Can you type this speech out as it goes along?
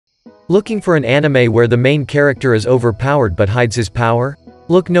Looking for an anime where the main character is overpowered but hides his power?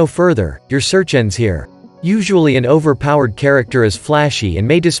 Look no further, your search ends here. Usually an overpowered character is flashy and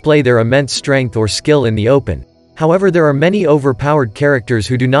may display their immense strength or skill in the open. However, there are many overpowered characters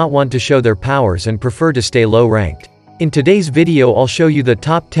who do not want to show their powers and prefer to stay low-ranked. In today's video I'll show you the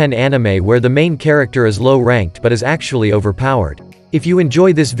top 10 anime where the main character is low-ranked but is actually overpowered. If you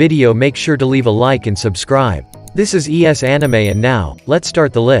enjoy this video make sure to leave a like and subscribe. This is ES Anime and now, let's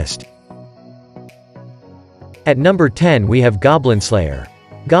start the list. At number 10 we have Goblin Slayer.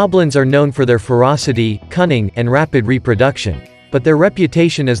 Goblins are known for their ferocity, cunning, and rapid reproduction, but their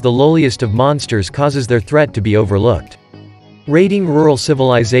reputation as the lowliest of monsters causes their threat to be overlooked. Raiding rural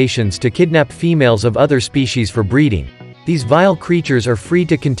civilizations to kidnap females of other species for breeding, these vile creatures are free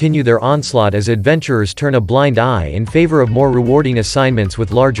to continue their onslaught as adventurers turn a blind eye in favor of more rewarding assignments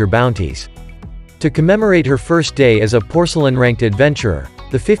with larger bounties. To commemorate her first day as a porcelain-ranked adventurer,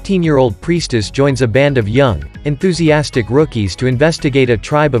 the 15-year-old priestess joins a band of young, enthusiastic rookies to investigate a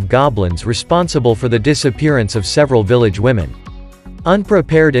tribe of goblins responsible for the disappearance of several village women.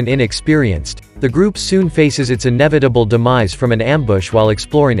 Unprepared and inexperienced, the group soon faces its inevitable demise from an ambush while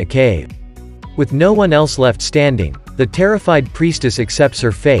exploring a cave. With no one else left standing, the terrified priestess accepts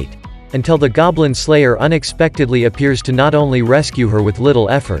her fate, until the Goblin Slayer unexpectedly appears to not only rescue her with little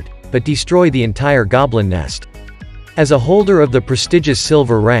effort, but destroy the entire goblin nest. As a holder of the prestigious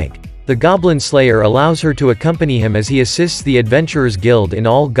silver rank, the Goblin Slayer allows her to accompany him as he assists the Adventurers Guild in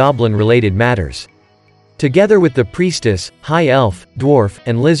all goblin-related matters. Together with the priestess, high elf, dwarf,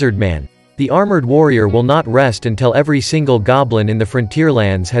 and lizard man, the armored warrior will not rest until every single goblin in the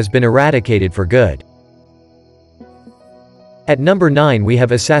Frontierlands has been eradicated for good. At number 9 we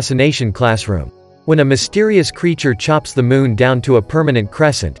have Assassination Classroom. When a mysterious creature chops the moon down to a permanent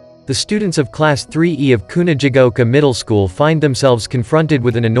crescent, the students of Class 3E of Kunajigoka Middle School find themselves confronted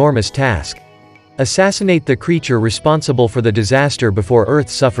with an enormous task. Assassinate the creature responsible for the disaster before Earth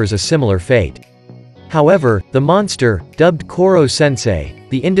suffers a similar fate. However, the monster, dubbed Koro-sensei,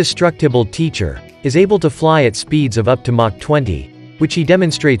 the indestructible teacher, is able to fly at speeds of up to Mach 20, which he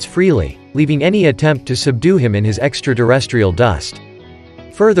demonstrates freely, leaving any attempt to subdue him in his extraterrestrial dust.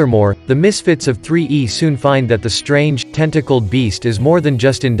 Furthermore, the misfits of 3E soon find that the strange, tentacled beast is more than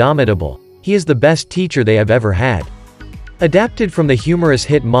just indomitable, he is the best teacher they have ever had. Adapted from the humorous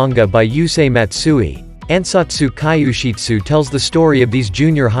hit manga by Yusei Matsui, Ansatsu Kyushitsu tells the story of these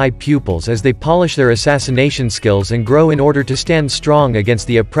junior high pupils as they polish their assassination skills and grow in order to stand strong against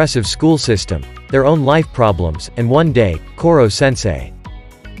the oppressive school system, their own life problems, and one day, Koro-sensei.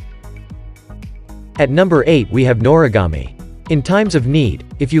 At number 8 we have Noragami. In times of need,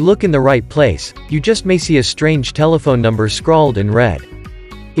 if you look in the right place, you just may see a strange telephone number scrawled in red.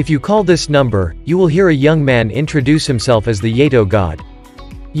 If you call this number, you will hear a young man introduce himself as the Yato god.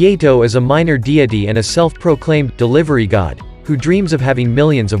 Yato is a minor deity and a self-proclaimed delivery god, who dreams of having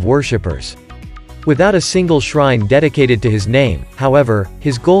millions of worshippers. Without a single shrine dedicated to his name, however,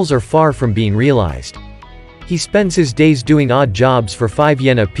 his goals are far from being realized. He spends his days doing odd jobs for 5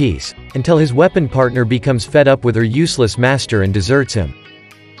 yen apiece, until his weapon partner becomes fed up with her useless master and deserts him.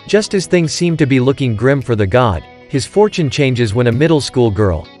 Just as things seem to be looking grim for the god, his fortune changes when a middle school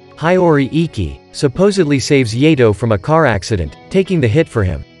girl, Hiyori Iki, supposedly saves Yato from a car accident, taking the hit for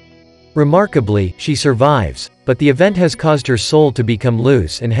him. Remarkably, she survives, but the event has caused her soul to become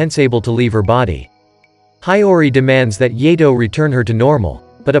loose and hence able to leave her body. Hiyori demands that Yato return her to normal,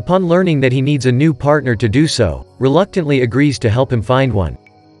 but upon learning that he needs a new partner to do so, reluctantly agrees to help him find one.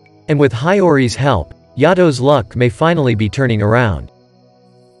 And with Hiyori's help, Yato's luck may finally be turning around.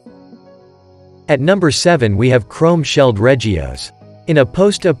 At number 7 we have Chrome-shelled Regios. In a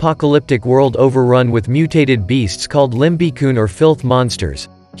post-apocalyptic world overrun with mutated beasts called Limbikun or filth monsters,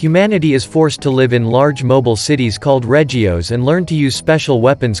 humanity is forced to live in large mobile cities called Regios and learn to use special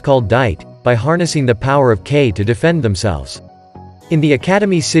weapons called Dite, by harnessing the power of K to defend themselves. In the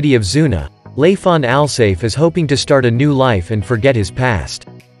academy city of Zuna, Leifon Alsafe is hoping to start a new life and forget his past.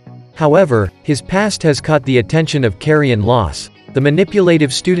 However, his past has caught the attention of Carrion Loss, the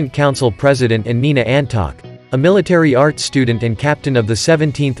manipulative student council president, and Nina Antok, a military arts student and captain of the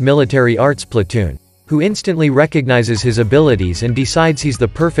 17th Military Arts Platoon, who instantly recognizes his abilities and decides he's the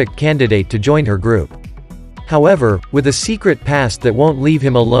perfect candidate to join her group. However, with a secret past that won't leave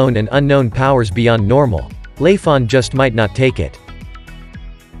him alone and unknown powers beyond normal, Leifon just might not take it.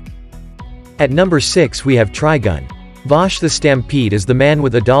 At number 6 we have Trigun. Vosh the Stampede is the man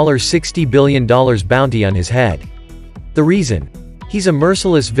with a $60 billion bounty on his head. The reason? He's a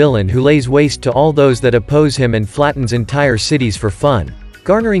merciless villain who lays waste to all those that oppose him and flattens entire cities for fun,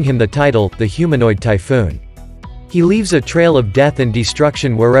 garnering him the title, the Humanoid Typhoon. He leaves a trail of death and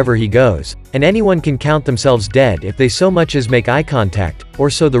destruction wherever he goes, and anyone can count themselves dead if they so much as make eye contact, or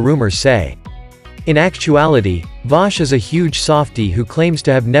so the rumors say. In actuality, Vash is a huge softie who claims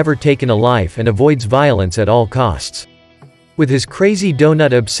to have never taken a life and avoids violence at all costs. With his crazy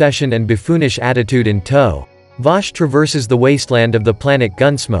donut obsession and buffoonish attitude in tow, Vash traverses the wasteland of the planet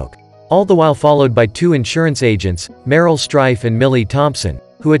Gunsmoke, all the while followed by two insurance agents, Meryl Streif and Millie Thompson,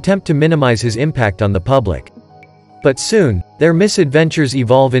 who attempt to minimize his impact on the public. But soon, their misadventures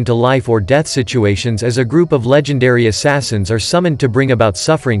evolve into life-or-death situations as a group of legendary assassins are summoned to bring about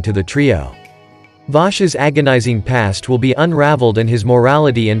suffering to the trio. Vash's agonizing past will be unraveled and his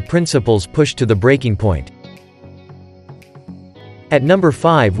morality and principles pushed to the breaking point. At number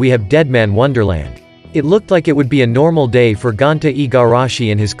 5 we have Deadman Wonderland. It looked like it would be a normal day for Gonta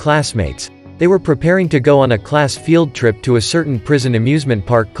Igarashi and his classmates. They were preparing to go on a class field trip to a certain prison amusement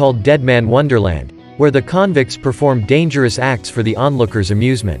park called Deadman Wonderland, where the convicts perform dangerous acts for the onlookers'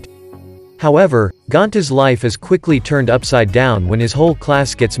 amusement. However, Gonta's life is quickly turned upside down when his whole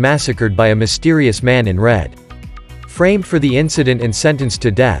class gets massacred by a mysterious man in red. Framed for the incident and sentenced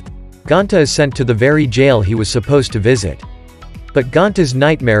to death, Gonta is sent to the very jail he was supposed to visit. But Gonta's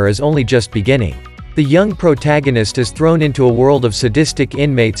nightmare is only just beginning. The young protagonist is thrown into a world of sadistic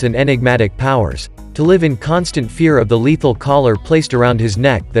inmates and enigmatic powers, to live in constant fear of the lethal collar placed around his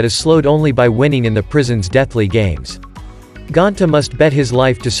neck that is slowed only by winning in the prison's deathly games. Gonta must bet his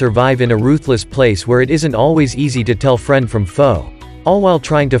life to survive in a ruthless place where it isn't always easy to tell friend from foe, all while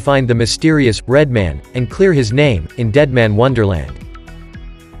trying to find the mysterious Red Man and clear his name in Deadman Wonderland.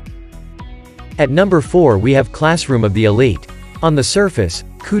 At number 4 we have Classroom of the Elite. On the surface,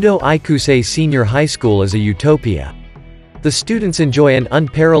 Kudo Ikusei Senior High School is a utopia. The students enjoy an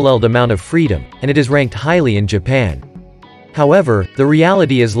unparalleled amount of freedom, and it is ranked highly in Japan. However, the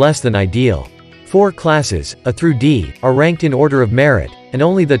reality is less than ideal. 4 classes, A through D, are ranked in order of merit, and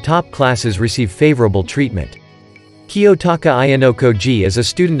only the top classes receive favorable treatment. Kiyotaka Ayanokoji is a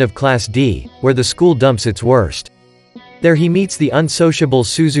student of Class D, where the school dumps its worst. There he meets the unsociable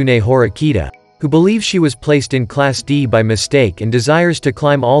Suzune Horikita, who believes she was placed in Class D by mistake and desires to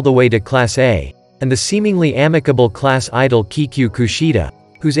climb all the way to Class A, and the seemingly amicable class idol Kikyu Kushida,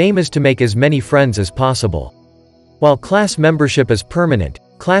 whose aim is to make as many friends as possible. While class membership is permanent,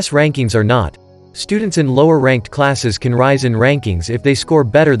 class rankings are not. Students in lower-ranked classes can rise in rankings if they score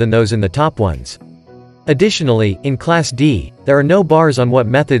better than those in the top ones. Additionally, in Class D, there are no bars on what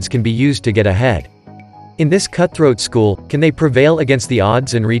methods can be used to get ahead. In this cutthroat school, can they prevail against the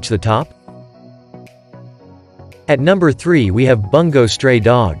odds and reach the top? At number 3 we have Bungo Stray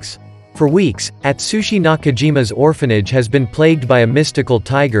Dogs. For weeks, Atsushi Nakajima's orphanage has been plagued by a mystical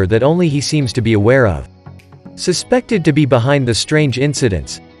tiger that only he seems to be aware of. Suspected to be behind the strange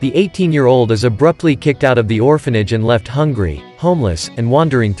incidents, the 18-year-old is abruptly kicked out of the orphanage and left hungry, homeless, and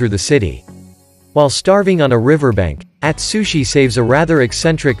wandering through the city. While starving on a riverbank, Atsushi saves a rather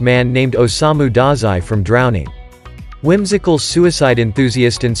eccentric man named Osamu Dazai from drowning. Whimsical suicide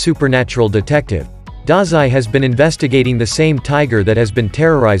enthusiast and supernatural detective, Dazai has been investigating the same tiger that has been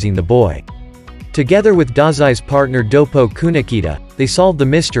terrorizing the boy. Together with Dazai's partner Doppo Kunakita, they solve the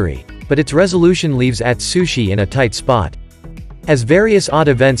mystery, but its resolution leaves Atsushi in a tight spot. As various odd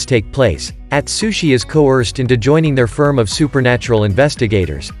events take place, Atsushi is coerced into joining their firm of supernatural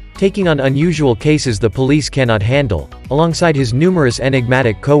investigators, taking on unusual cases the police cannot handle, alongside his numerous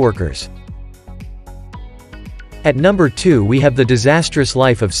enigmatic co-workers. At number 2 we have The Disastrous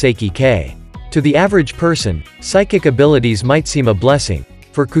Life of Seiki K. To the average person, psychic abilities might seem a blessing.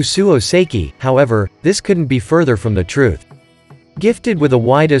 For Kusuo Seiki, however, this couldn't be further from the truth. Gifted with a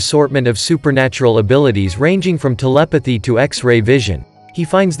wide assortment of supernatural abilities ranging from telepathy to X-ray vision, he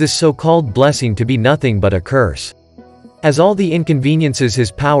finds this so-called blessing to be nothing but a curse. As all the inconveniences his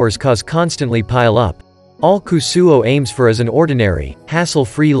powers cause constantly pile up, all Kusuo aims for is an ordinary,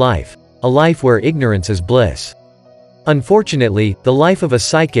 hassle-free life, a life where ignorance is bliss. Unfortunately, the life of a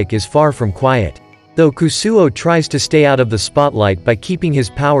psychic is far from quiet. Though Kusuo tries to stay out of the spotlight by keeping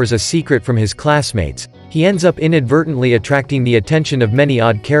his powers a secret from his classmates, he ends up inadvertently attracting the attention of many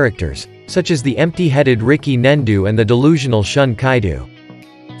odd characters, such as the empty-headed Riki Nendu and the delusional Shun Kaido.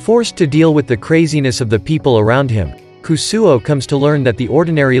 Forced to deal with the craziness of the people around him, Kusuo comes to learn that the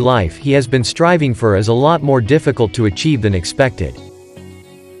ordinary life he has been striving for is a lot more difficult to achieve than expected.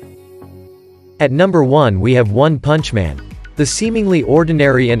 At number 1 we have One Punch Man. The seemingly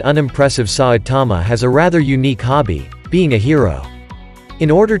ordinary and unimpressive Saitama has a rather unique hobby, being a hero. In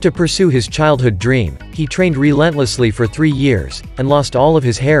order to pursue his childhood dream, he trained relentlessly for 3 years, and lost all of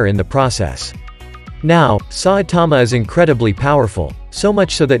his hair in the process. Now, Saitama is incredibly powerful, so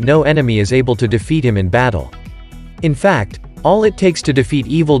much so that no enemy is able to defeat him in battle. In fact, all it takes to defeat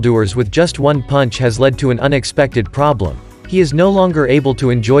evildoers with just one punch has led to an unexpected problem. He is no longer able to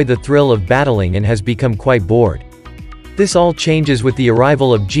enjoy the thrill of battling and has become quite bored. This all changes with the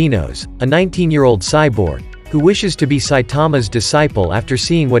arrival of Genos, a 19-year-old cyborg, who wishes to be Saitama's disciple after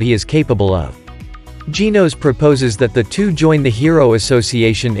seeing what he is capable of. Genos proposes that the two join the Hero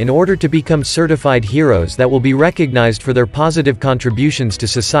Association in order to become certified heroes that will be recognized for their positive contributions to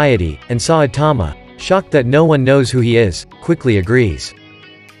society, and Saitama, shocked that no one knows who he is, quickly agrees.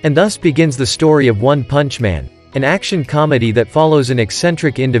 And thus begins the story of One Punch Man, an action comedy that follows an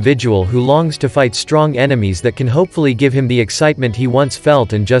eccentric individual who longs to fight strong enemies that can hopefully give him the excitement he once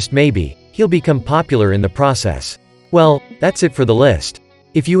felt, and just maybe, he'll become popular in the process. Well, that's it for the list.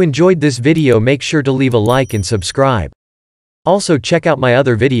 If you enjoyed this video, make sure to leave a like and subscribe. Also check out my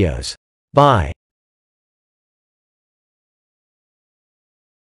other videos. Bye.